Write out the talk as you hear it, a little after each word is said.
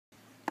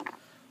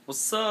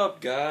What's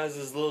up, guys?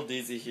 It's Lil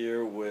DZ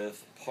here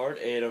with part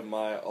 8 of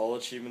my All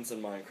Achievements in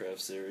Minecraft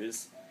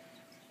series.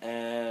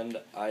 And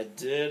I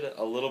did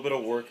a little bit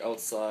of work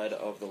outside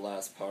of the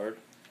last part,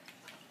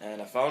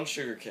 and I found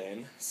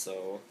sugarcane,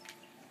 so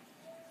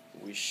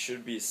we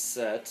should be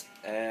set.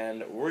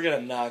 And we're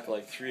gonna knock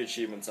like 3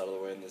 achievements out of the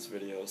way in this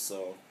video,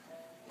 so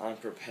I'm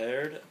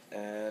prepared,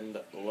 and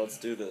let's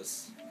do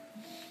this.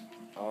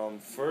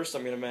 First,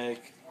 I'm gonna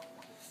make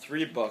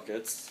 3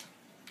 buckets.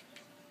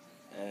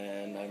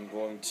 And I'm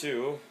going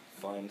to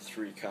find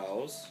 3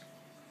 cows,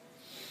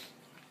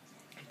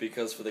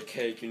 because for the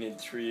cake you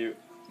need 3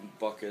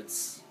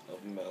 buckets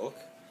of milk.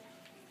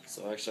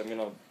 So actually I'm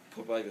going to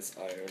put back this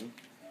iron,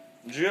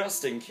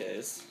 just in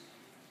case,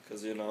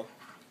 because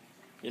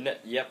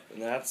yep,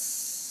 and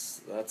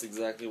that's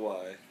exactly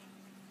why.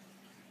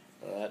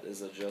 That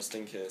is a just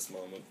in case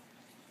moment.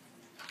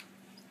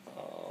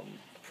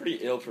 Pretty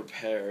ill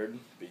prepared,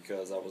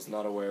 because I was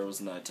not aware it was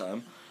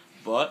nighttime,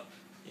 but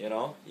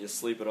you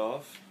sleep it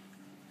off,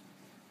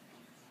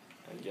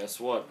 and guess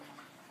what?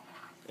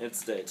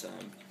 It's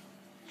daytime.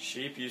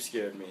 Sheep, you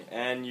scared me,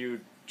 and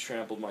you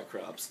trampled my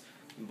crops.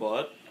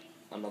 But,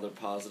 another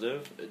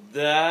positive,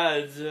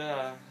 there's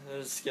a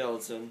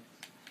skeleton.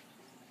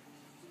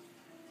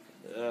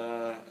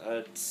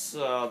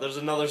 There's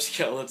another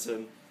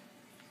skeleton.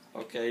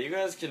 Okay, you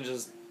guys can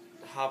just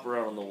hop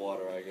around in the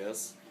water, I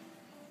guess.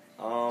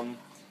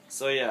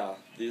 So yeah,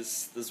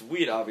 this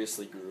wheat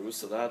obviously grew,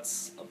 so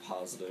that's a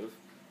positive.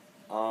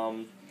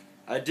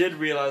 I did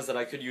realize that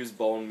I could use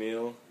bone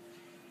meal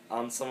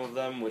on some of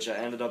them, which I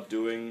ended up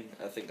doing,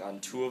 I think, on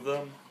 2 of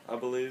them, I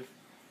believe.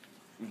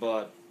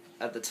 But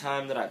at the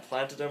time that I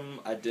planted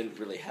them, I didn't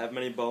really have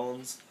many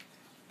bones.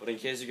 But in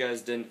case you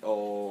guys didn't,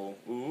 ooh,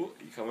 you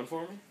coming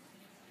for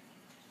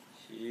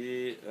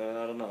me?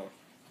 I don't know.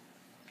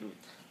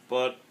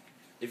 But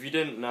if you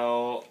didn't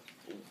know,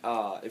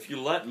 if you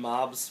let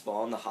mobs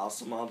spawn, the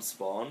hostile mobs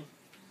spawn,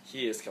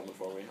 he is coming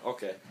for me.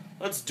 Okay,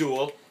 let's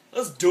duel.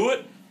 Let's do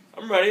it.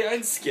 I'm ready. I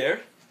ain't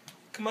scared.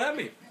 Come at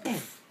me.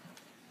 Poof.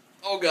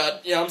 Oh god.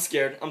 Yeah, I'm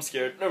scared. I'm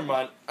scared. Never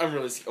mind. I'm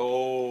really scared.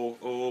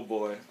 Oh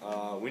boy.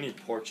 We need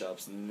pork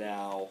chops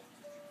now.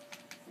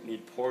 We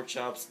need pork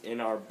chops in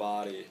our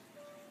body.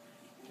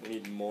 We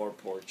need more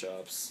pork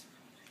chops.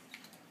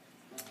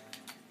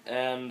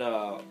 And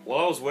while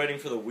I was waiting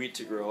for the wheat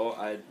to grow,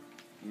 I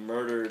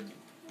murdered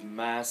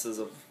masses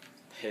of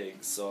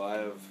pigs, so I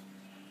have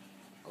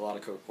a lot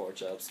of cooked pork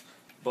chops.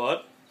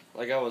 But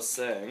like I was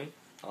saying,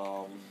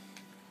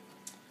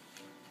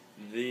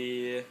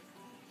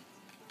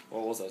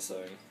 what was I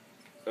saying?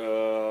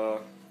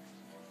 Oh,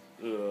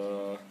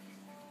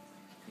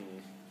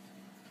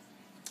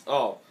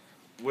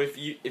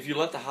 if you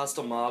let the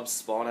hostile mobs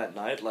spawn at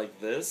night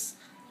like this,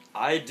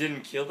 I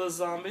didn't kill the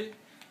zombie,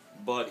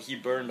 but he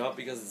burned up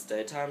because it's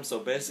daytime. So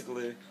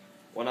basically,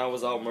 when I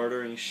was out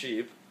murdering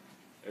pigs,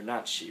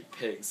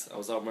 I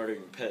was out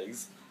murdering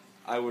pigs,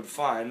 I would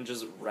find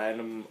just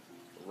random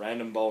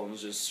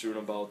bones just strewn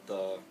about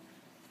the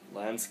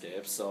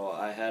landscape. So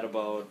I had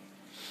about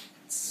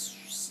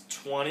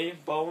 20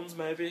 bones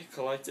maybe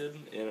collected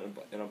in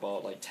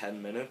about like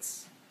 10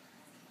 minutes.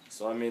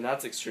 So I mean,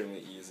 that's extremely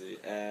easy.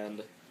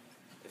 And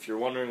if you're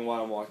wondering why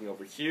I'm walking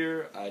over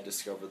here, I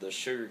discovered the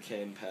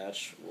sugarcane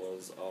patch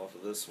was off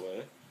this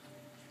way.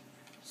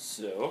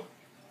 So,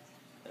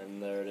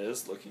 and there it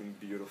is, looking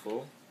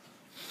beautiful.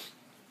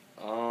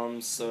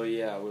 So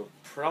yeah, we'll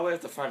probably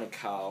have to find a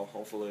cow.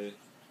 Hopefully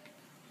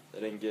they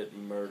didn't get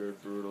murdered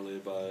brutally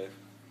by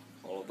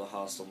all of the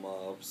hostile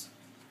mobs.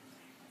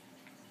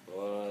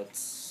 But,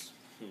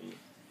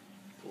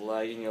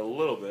 lagging a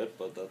little bit,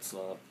 but that's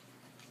not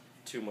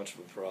too much of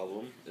a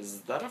problem.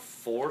 Is that a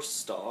 4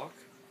 stalk?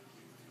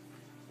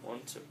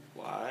 1, 2,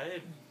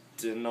 I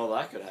didn't know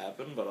that could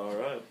happen, but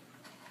alright.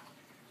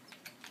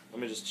 Let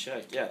me just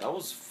check. Yeah, that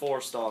was 4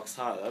 stalks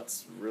high.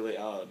 That's really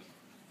odd.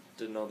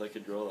 Didn't know they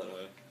could grow that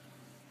high.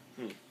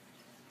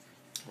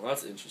 Well,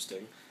 that's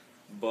interesting.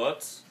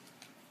 But,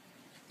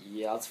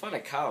 yeah, let's find a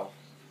cow.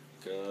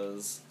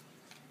 Because,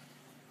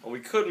 well, we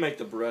could make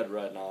the bread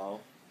right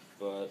now,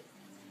 but,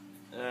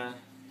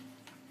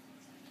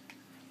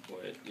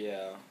 wait,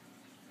 yeah,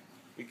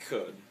 we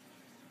could.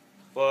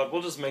 But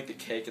we'll just make the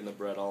cake and the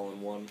bread all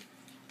in one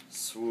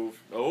swoop.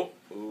 Oh,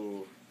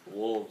 ooh,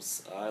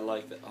 wolves. I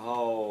like that.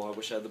 Oh, I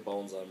wish I had the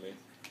bones on me.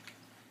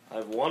 I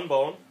have 1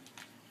 bone.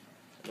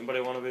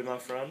 Anybody want to be my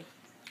friend?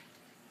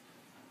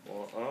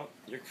 Well, oh,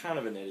 you're kind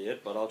of an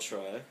idiot, but I'll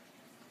try.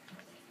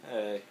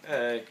 Hey.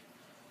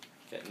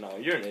 Okay, no,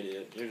 you're an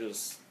idiot. You're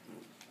just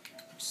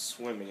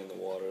swimming in the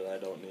water. I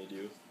don't need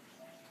you.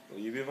 Will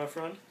you be my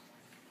friend?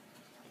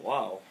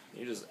 Wow,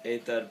 you just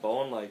ate that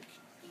bone like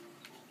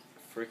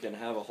freaking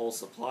have a whole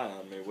supply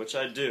on me, which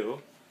I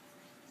do.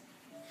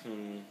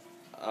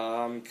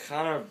 I'm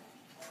kind of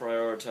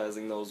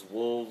prioritizing those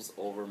wolves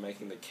over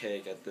making the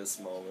cake at this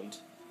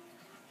moment.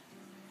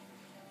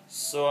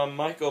 So I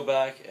might go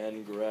back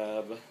and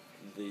grab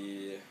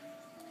the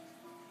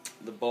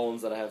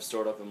bones that I have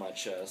stored up in my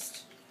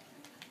chest.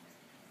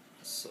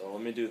 So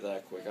let me do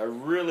that quick. I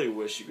really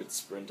wish you could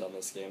sprint on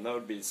this game. That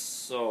would be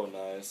so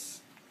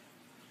nice.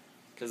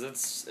 Because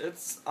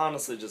it's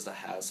honestly just a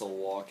hassle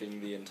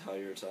walking the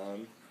entire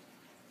time.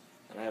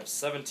 And I have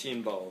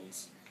 17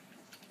 bones.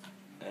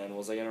 And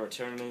was I going to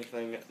return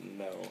anything?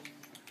 No.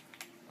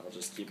 I'll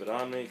just keep it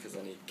on me because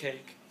I need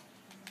cake.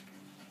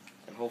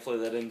 And hopefully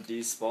that didn't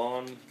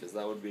despawn, because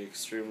that would be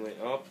extremely...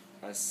 Oh,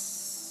 I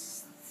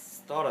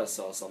thought I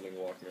saw something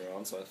walking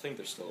around, so I think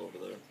they're still over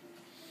there.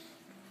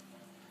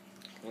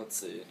 Let's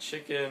see.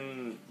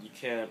 Chicken, you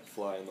can't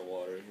fly in the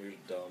water. You're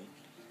dumb.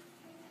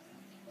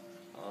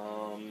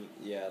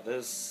 Yeah,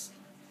 this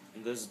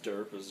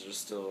derp is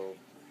just still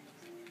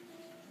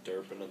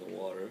derping in the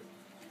water.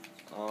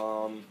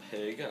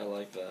 Pig, I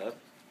like that.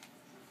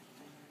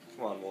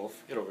 Come on,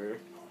 wolf, get over here.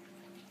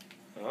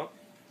 Oh.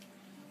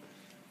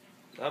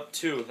 Up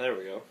 2, there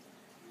we go.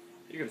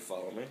 You can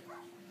follow me.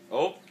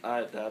 Oh,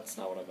 that's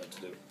not what I meant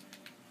to do.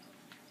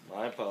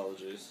 My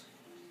apologies.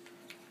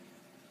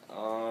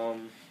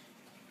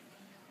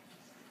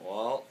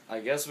 Well,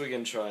 I guess we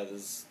can try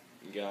this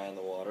guy in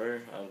the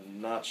water. I'm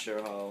not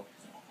sure how...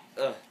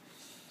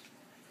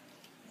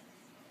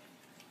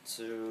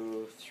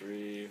 2,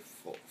 3,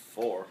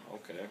 4.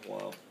 Okay,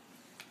 wow.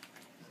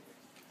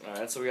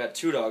 Alright, so we got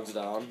 2 dogs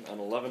down and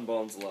 11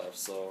 bones left,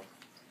 so...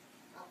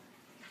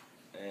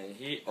 And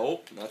he...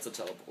 Oh, that's a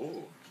teleport.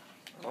 Ooh.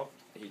 Oh,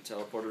 he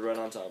teleported right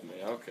on top of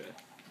me. Okay.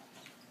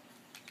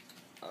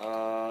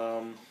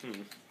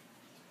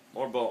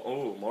 More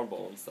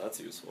bones. That's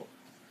useful.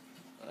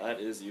 That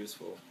is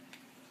useful.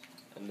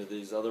 And did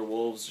these other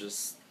wolves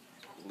just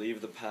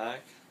leave the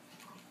pack?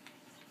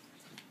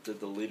 Did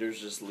the leaders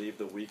just leave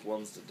the weak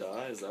ones to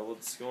die? Is that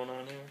what's going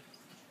on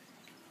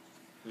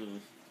here?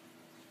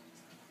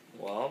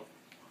 Well,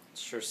 it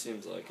sure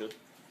seems like it.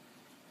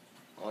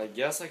 Well, I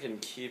guess I can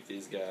keep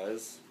these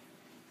guys.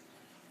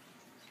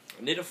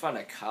 I need to find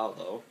a cow,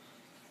 though.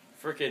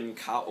 Frickin'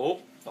 cow...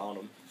 Oh, found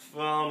him.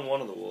 Found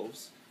one of the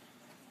wolves.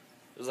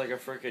 There's like a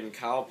frickin'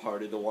 cow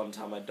party the one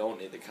time I don't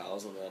need the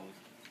cows, and then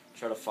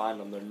try to find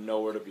them. They're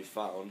nowhere to be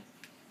found.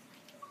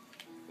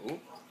 Ooh,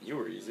 you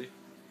were easy.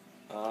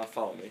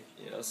 Follow me.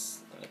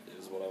 Yes, that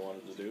is what I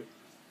wanted to do.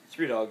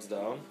 3 dogs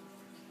down.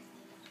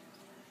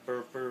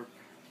 Burp, burp.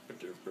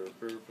 Burp, burp,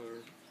 burp,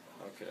 burp.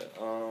 Okay,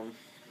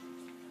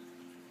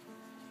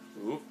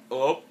 Oop,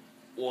 oh,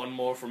 1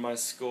 more for my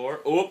score.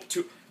 Oop,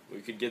 2. We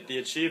could get the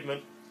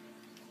achievement.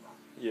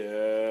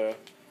 Yeah.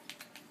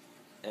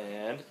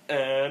 And.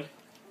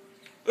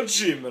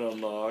 Achievement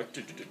unlocked.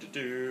 I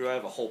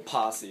have a whole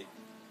posse.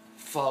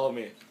 Follow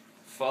me.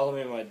 Follow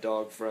me, my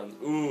dog friends.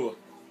 Ooh,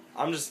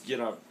 I'm just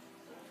gonna...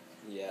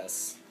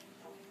 Yes.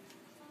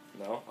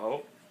 No?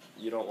 Oh,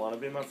 you don't want to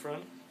be my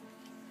friend?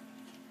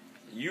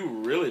 You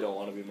really don't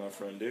want to be my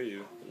friend, do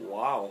you?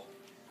 Wow.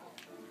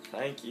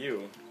 Thank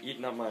you.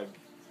 Eating up my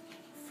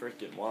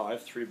frickin'... Wow, I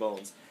have 3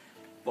 bones.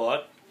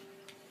 But...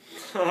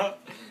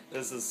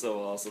 This is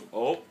so awesome.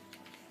 Oh.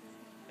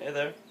 Hey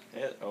there.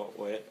 Hey. Oh,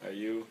 wait. Are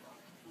you...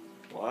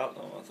 Wild?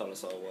 Oh, I thought I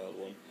saw a wild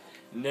one.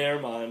 Never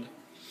mind.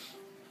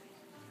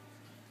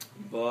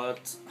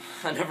 But...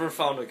 I never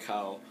found a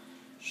cow.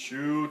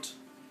 Shoot.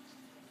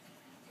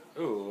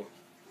 Ooh.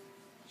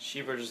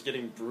 Sheep are just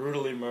getting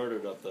brutally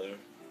murdered up there.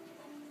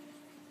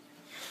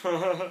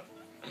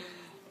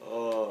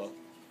 Oh,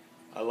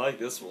 I like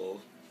this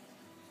wolf.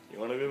 You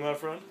want to be my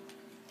friend?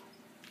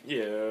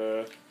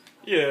 Yeah.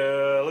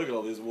 Yeah, look at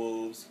all these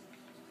wolves.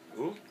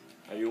 Ooh,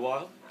 are you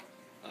wild?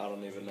 I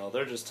don't even know.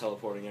 They're just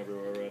teleporting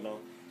everywhere right now.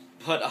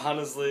 But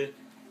honestly,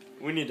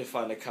 we need to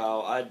find a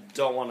cow. I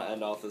don't want to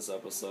end off this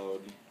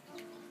episode.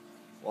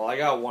 Well, I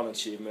got 1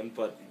 achievement,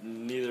 but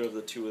neither of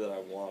the 2 that I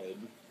wanted.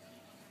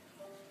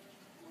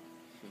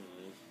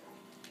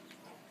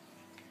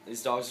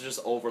 These dogs are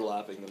just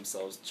overlapping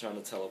themselves, trying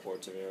to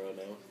teleport to me right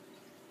now.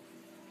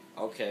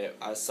 Okay,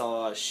 I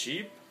saw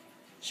sheep,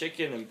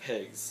 chicken, and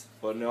pigs,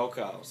 but no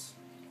cows.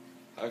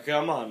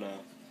 Come on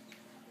now.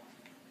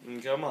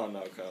 Come on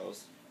now,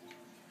 cows.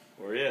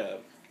 Where you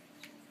at?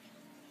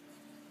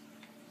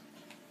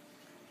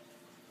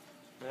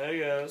 Hey,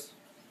 guys.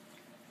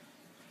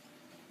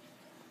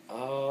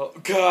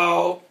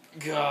 Go!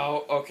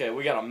 Go! Okay,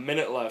 we got a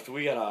minute left.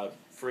 We gotta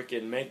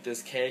freaking make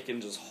this cake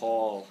and just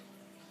haul.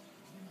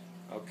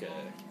 Okay,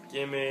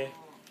 gimme,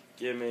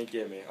 gimme,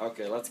 gimme.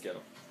 Okay, let's go.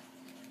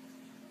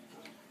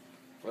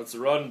 Let's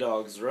run,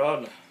 dogs,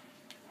 run.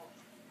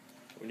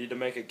 We need to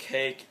make a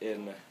cake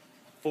in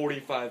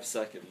 45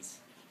 seconds.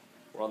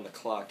 We're on the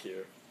clock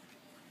here.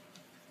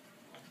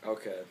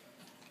 Okay.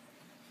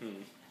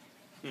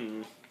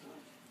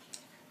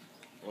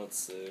 Let's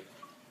see.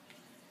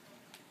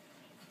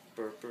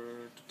 Come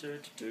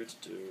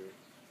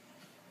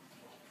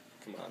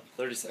on,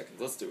 30 seconds,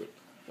 let's do it.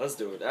 Let's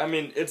do it. I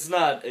mean, it's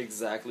not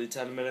exactly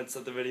 10 minutes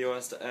that the video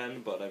has to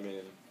end, but I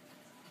mean,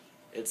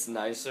 it's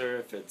nicer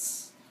if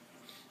it's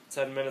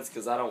 10 minutes,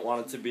 because I don't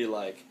want it to be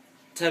like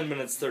 10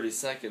 minutes, 30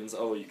 seconds,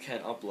 oh, you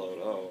can't upload,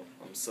 oh,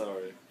 I'm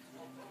sorry.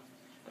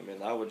 I mean,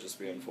 that would just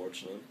be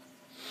unfortunate.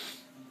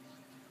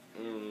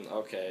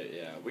 Okay,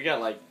 yeah, we got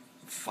like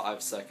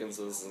 5 seconds,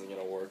 so this isn't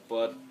gonna work,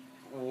 but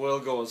will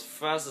go as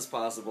fast as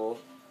possible,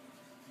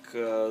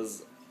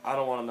 because I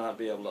don't want to not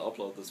be able to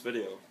upload this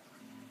video.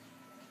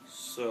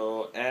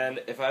 So,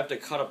 and if I have to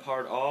cut a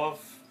part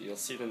off, you'll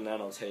see it in the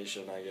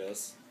annotation, I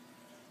guess.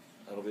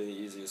 That'll be the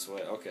easiest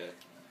way. Okay.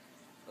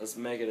 Let's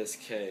make it as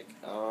cake.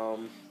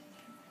 I'm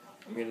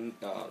gonna,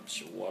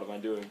 what am I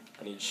doing?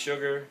 I need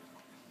sugar,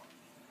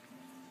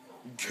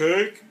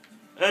 cake,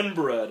 and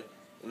bread.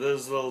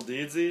 This is little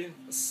Deedsy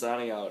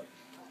signing out.